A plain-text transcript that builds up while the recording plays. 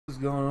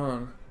going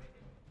on?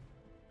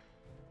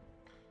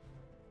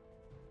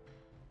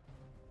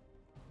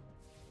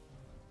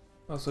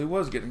 Oh, so he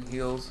was getting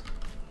heals.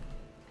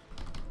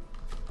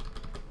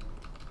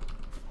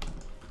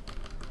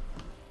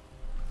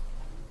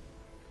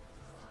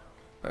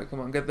 Alright,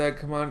 come on, get that,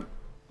 come on.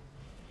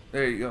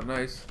 There you go,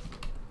 nice.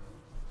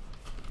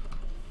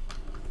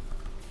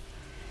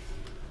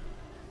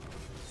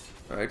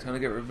 Alright, time to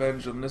get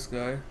revenge on this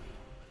guy.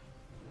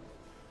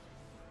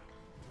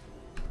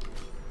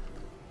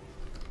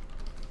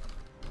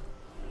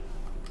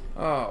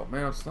 Oh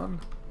man, I'm stunned.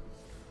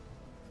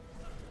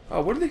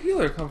 Oh, where did the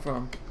healer come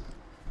from?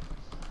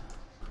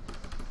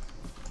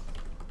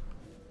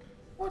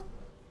 What?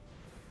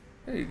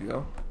 There you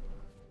go.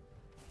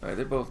 Alright,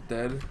 they're both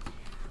dead.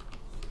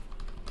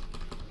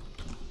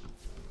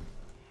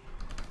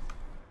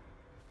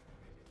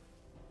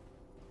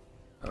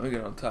 Let me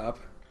get on top.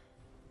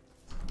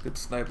 Good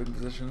sniping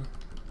position.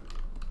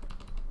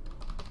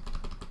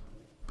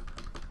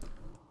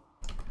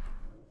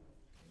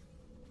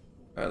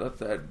 Alright, let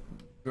that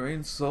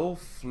drain soul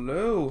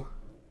flow.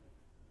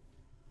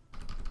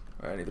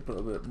 Alright, I need to put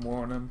a bit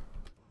more on him.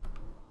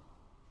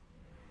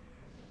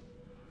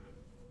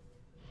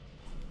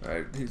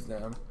 Alright, he's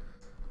down.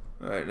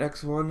 Alright,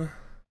 next one. I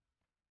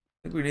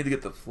think we need to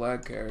get the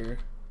flag carrier.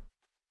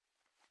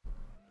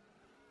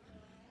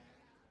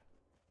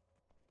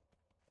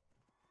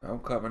 I'm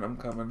coming, I'm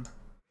coming.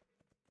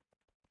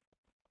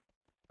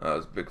 Oh,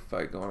 there's a big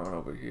fight going on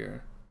over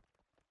here.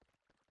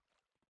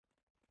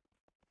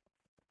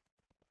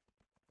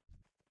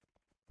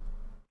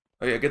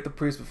 Oh yeah, get the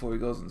priest before he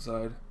goes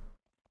inside.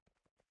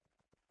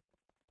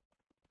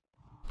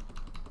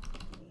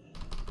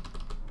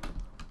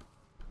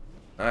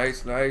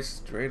 Nice, nice.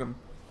 Drain him.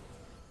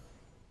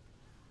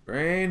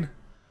 Drain.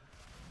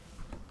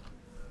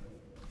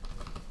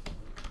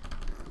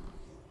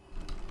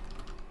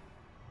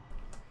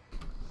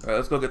 Alright,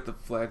 let's go get the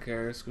flag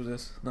carrier. Screw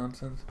this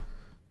nonsense.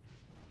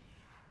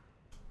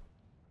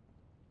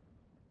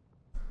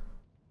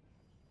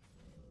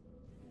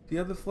 Do you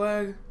have the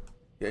flag?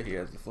 Yeah, he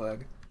has the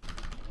flag.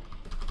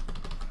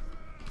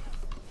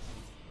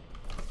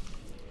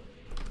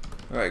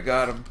 Alright,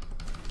 got him.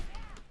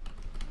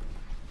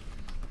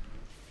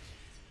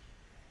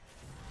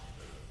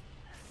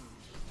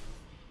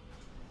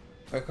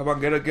 Alright, come on,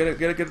 get it, get it,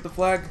 get it, get the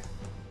flag.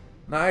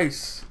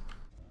 Nice.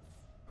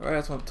 Alright,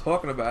 that's what I'm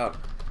talking about.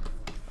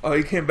 Oh,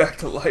 he came back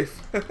to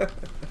life.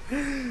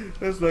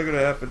 That's not gonna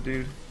happen,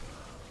 dude.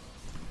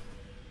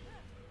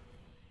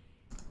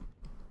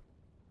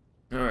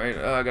 Alright,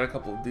 I got a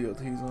couple of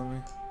DLTs on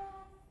me.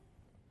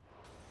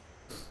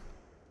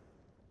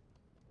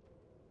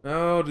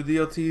 No, the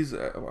DLTs,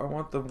 I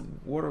want the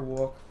water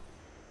walk.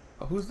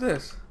 Oh, who's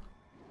this?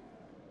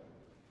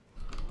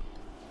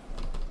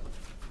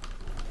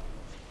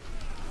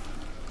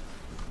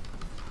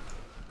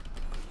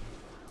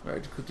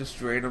 Alright, you could just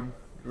drain him.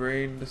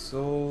 Drain the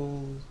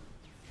souls.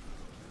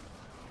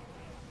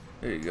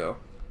 There you go.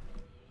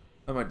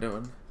 How am I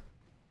doing?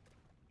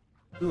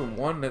 2 and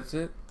 1, that's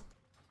it.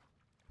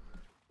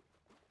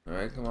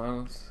 Alright, come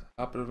on, let's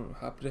hop it,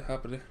 hop it,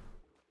 hop it.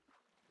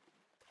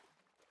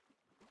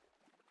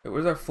 Hey,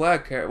 where's our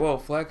flag carrier? Whoa,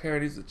 flag carrier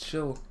needs to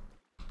chill.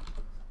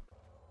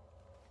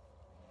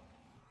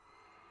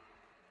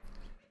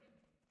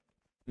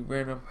 He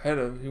ran ahead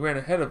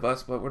of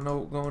us, but we're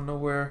going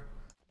nowhere.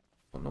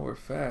 Going nowhere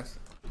fast.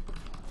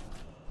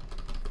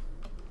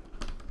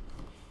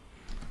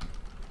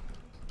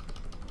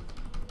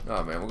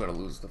 Oh man, we're gonna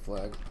lose the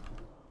flag.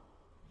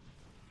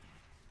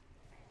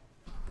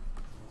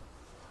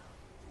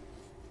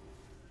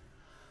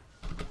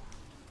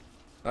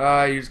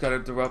 Ah, you just got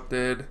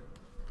interrupted.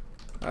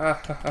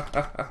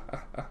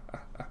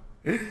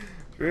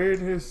 Drain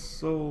his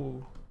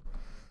soul.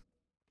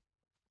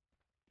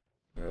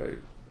 Alright,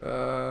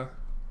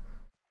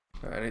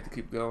 I need to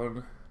keep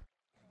going.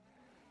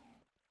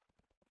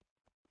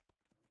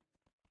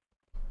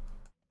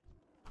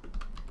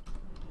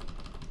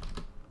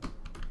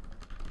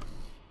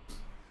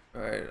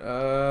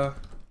 Alright,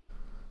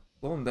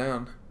 slow him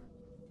down.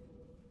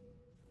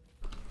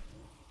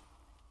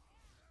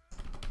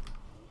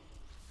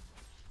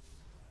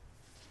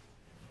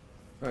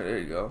 Alright, there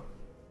you go.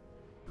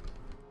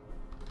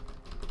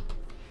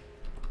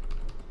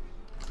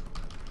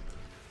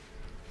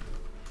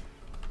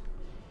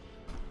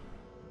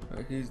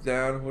 Alright, he's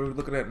down. What are we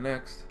looking at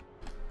next?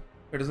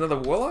 Wait, there's another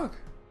warlock?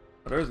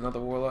 Oh, there's another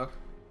warlock.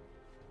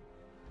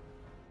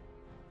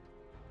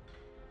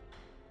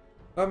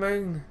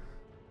 Coming!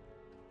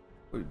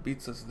 Oh, he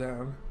beats us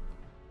down.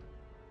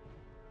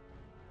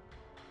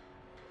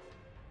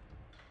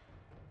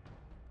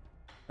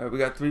 Alright, we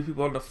got 3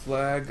 people on the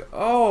flag.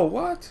 Oh,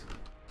 what?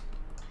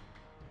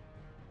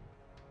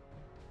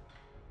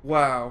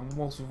 Wow,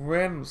 most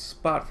random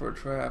spot for a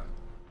trap.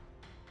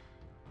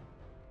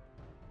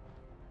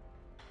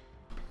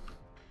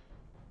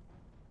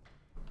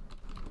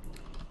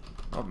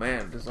 Oh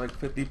man, there's like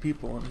 50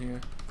 people in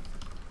here.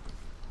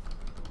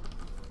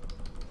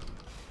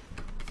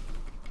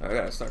 I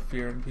gotta start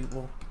fearing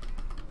people.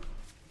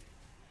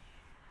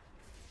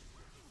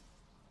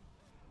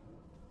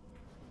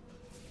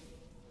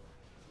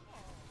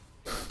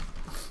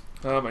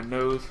 Oh, my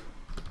nose.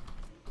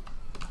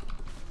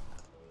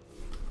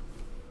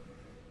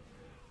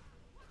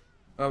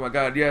 Oh my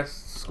god, yes.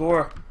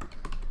 Score.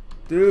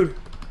 Dude.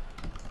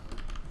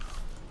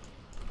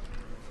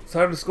 It's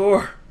time to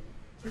score.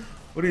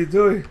 What are you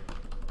doing?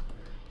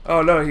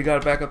 Oh no, he got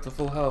it back up to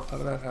full health. How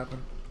did that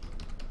happen?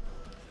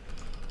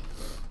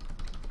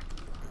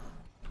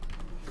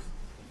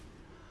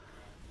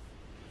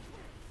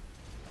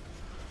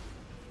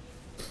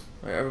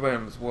 Alright, everybody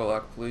on this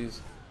warlock,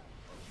 please.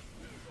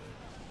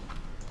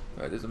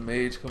 Alright, there's a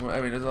mage coming. I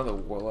mean, there's another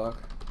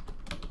warlock.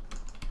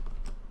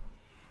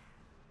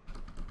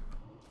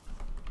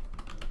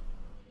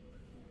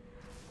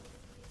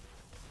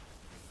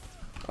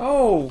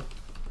 Oh!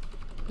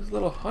 There's a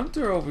little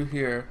hunter over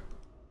here.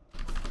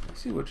 I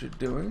see what you're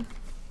doing.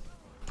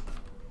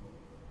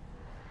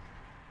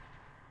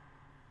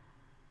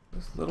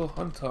 This little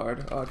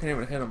huntard. Oh, I can't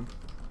even hit him.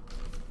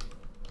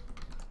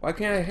 Why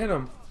can't I hit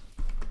him?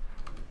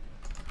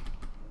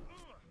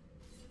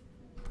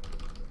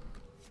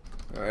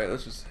 Alright,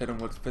 let's just hit him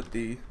with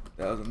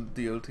 50,000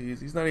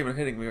 DOTs. He's not even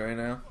hitting me right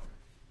now.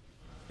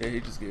 Yeah, he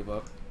just gave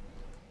up.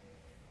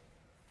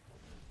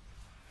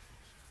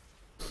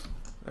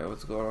 Alright,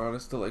 what's going on?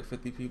 There's still like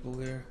 50 people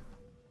here.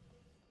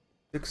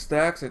 6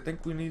 stacks, I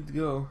think we need to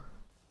go.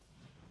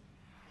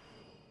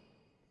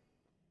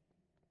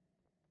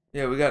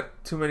 Yeah, we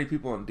got too many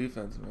people on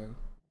defense, man.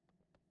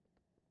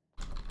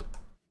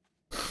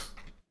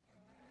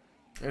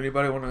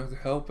 Anybody want to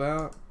help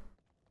out?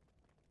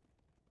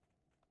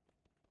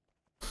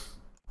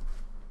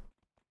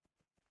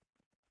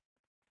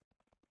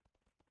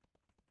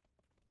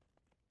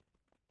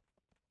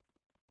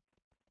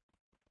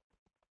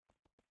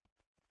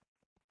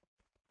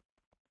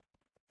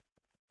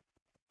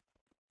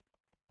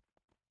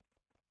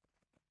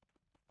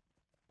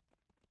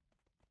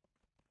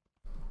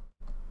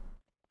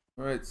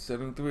 Alright,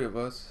 73 of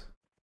us.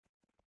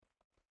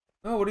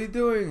 Oh, what are you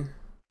doing?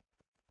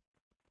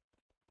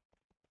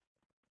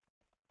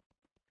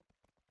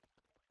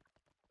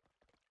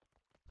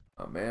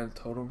 Oh man,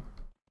 totem.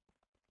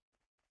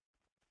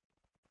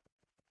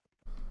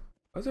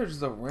 Why is there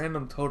just a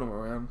random totem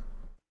around?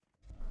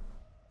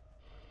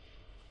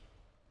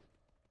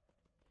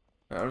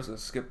 Alright, I'm just gonna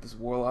skip this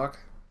warlock.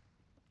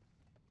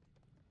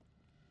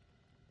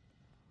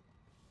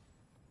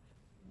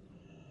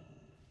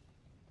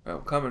 Oh,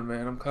 I'm coming,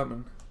 man, I'm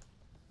coming.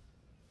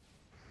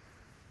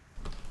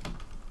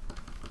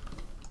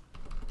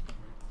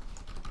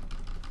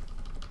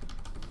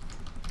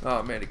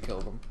 Oh man, he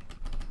killed him.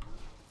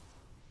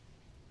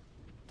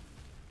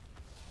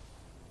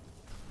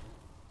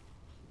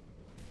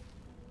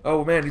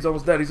 Oh man, he's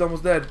almost dead, he's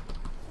almost dead.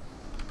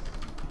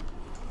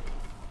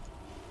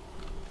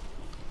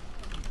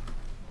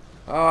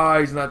 Ah,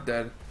 he's not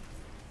dead.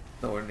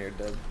 Nowhere near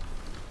dead.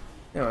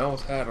 Yeah, I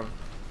almost had him.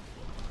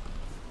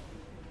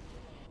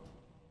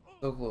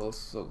 So close,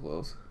 so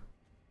close.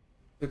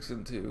 6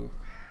 and 2.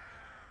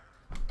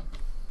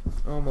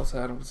 Almost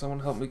had him. Can someone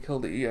help me kill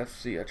the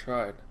EFC? I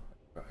tried.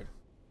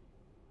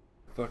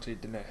 Unfortunately,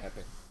 it did not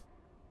happen.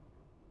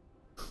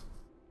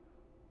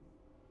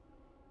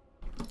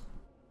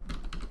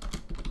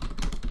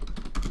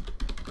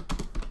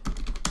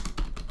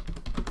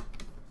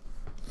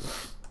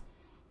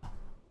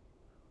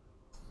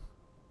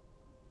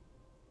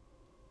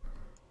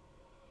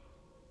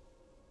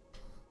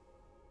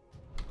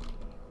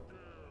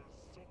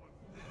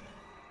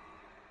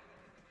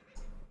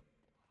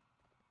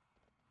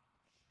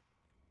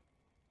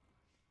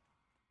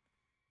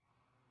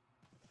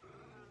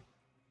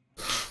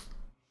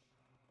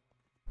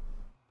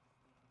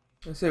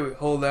 I say we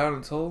hold out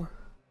until.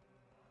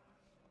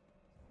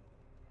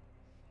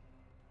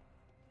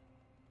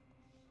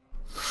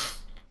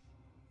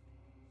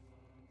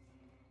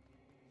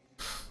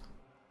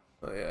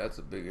 Oh yeah, that's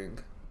a big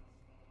ink.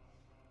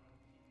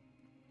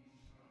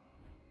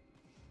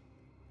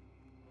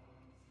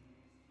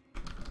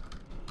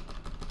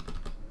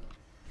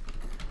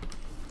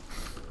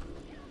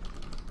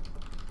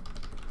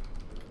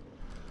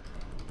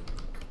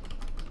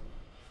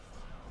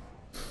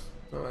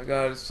 Oh my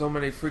god, there's so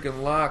many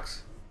freaking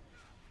locks.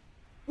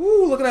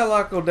 Ooh, look at that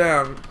lock go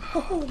down.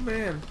 Oh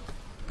man.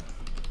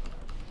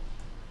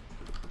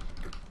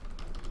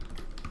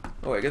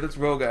 Oh wait, get this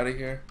rogue out of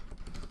here.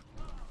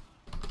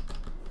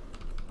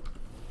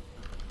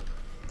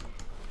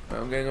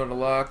 I'm getting on the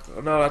lock. Oh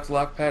no, that's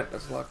lock pet.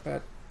 That's lock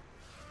pet.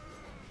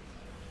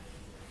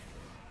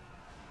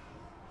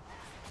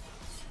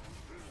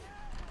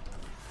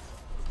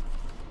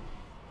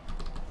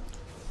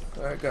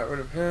 Alright, got rid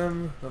of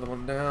him. Another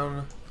one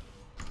down.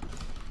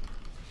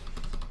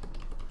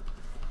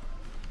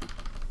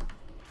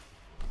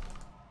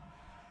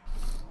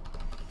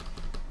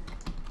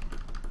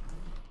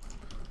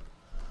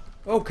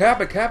 Oh,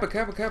 cap it, cap it,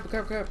 cap it, cap it,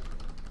 cap it, cap.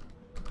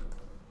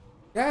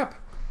 Cap!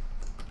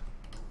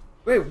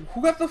 Wait,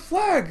 who got the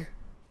flag?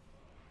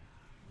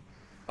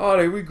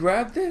 Oh, we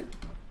grabbed it?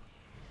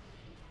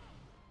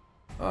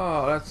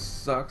 Oh, that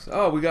sucks.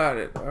 Oh, we got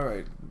it.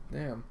 Alright,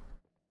 damn.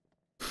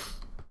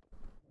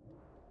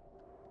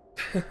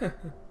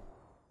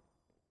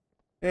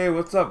 Hey,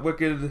 what's up,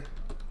 Wicked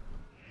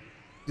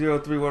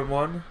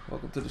 0311?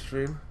 Welcome to the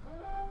stream.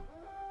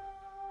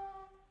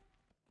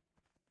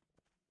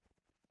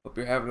 Hope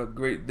you're having a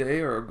great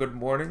day or a good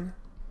morning,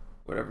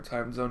 whatever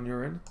time zone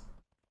you're in.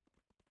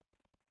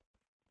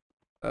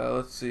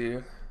 Let's see.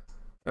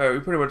 Alright, we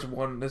pretty much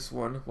won this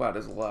one. Wow,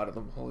 there's a lot of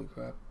them. Holy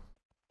crap.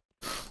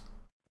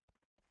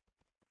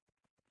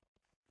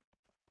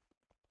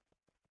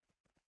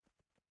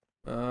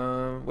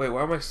 Wait,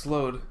 why am I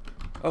slowed?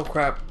 Oh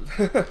crap.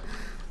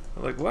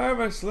 I'm like, why am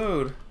I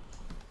slowed?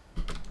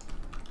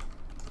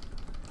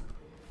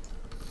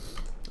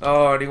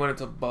 Oh, and he went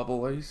into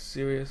bubble. Are you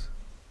serious?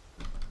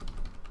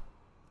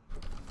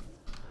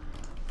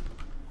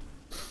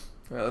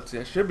 Alright, let's see.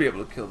 I should be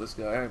able to kill this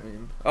guy. I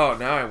mean, oh,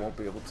 now I won't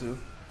be able to.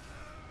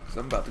 Because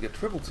I'm about to get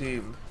triple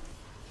teamed.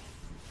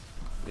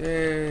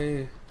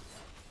 Yay.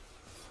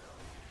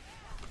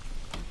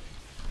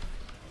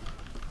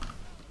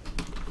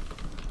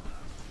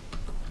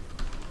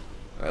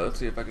 Alright, let's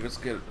see if I can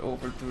just get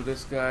over through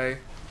this guy.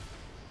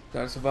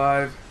 Gotta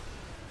survive.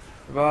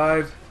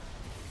 Survive.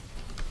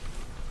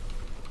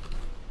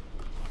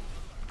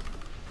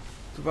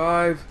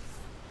 Survive.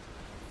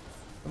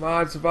 Come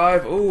on,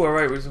 survive. Ooh,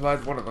 alright, we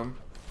survived one of them.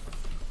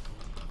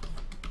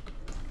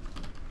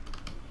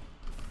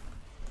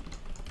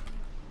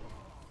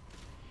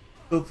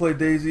 Still play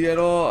Daisy at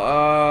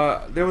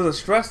all? There was a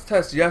stress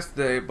test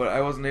yesterday, but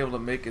I wasn't able to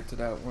make it to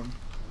that one.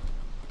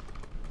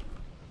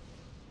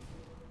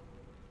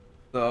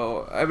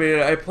 So, I mean,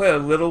 I play a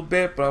little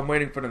bit, but I'm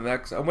waiting for the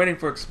next. I'm waiting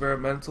for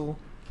experimental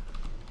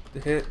to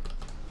hit.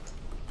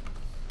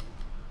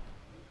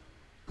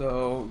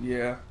 So,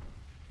 yeah.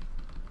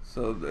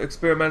 So, the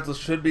experimental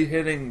should be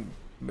hitting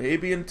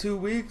maybe in 2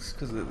 weeks,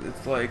 because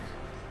it's like,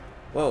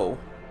 whoa.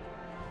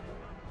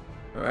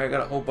 Alright, I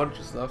got a whole bunch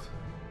of stuff.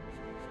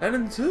 And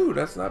in 2,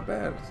 that's not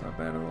bad. It's not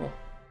bad at all.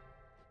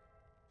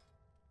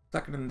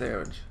 Second in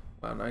damage.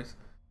 Wow, nice.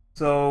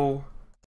 So,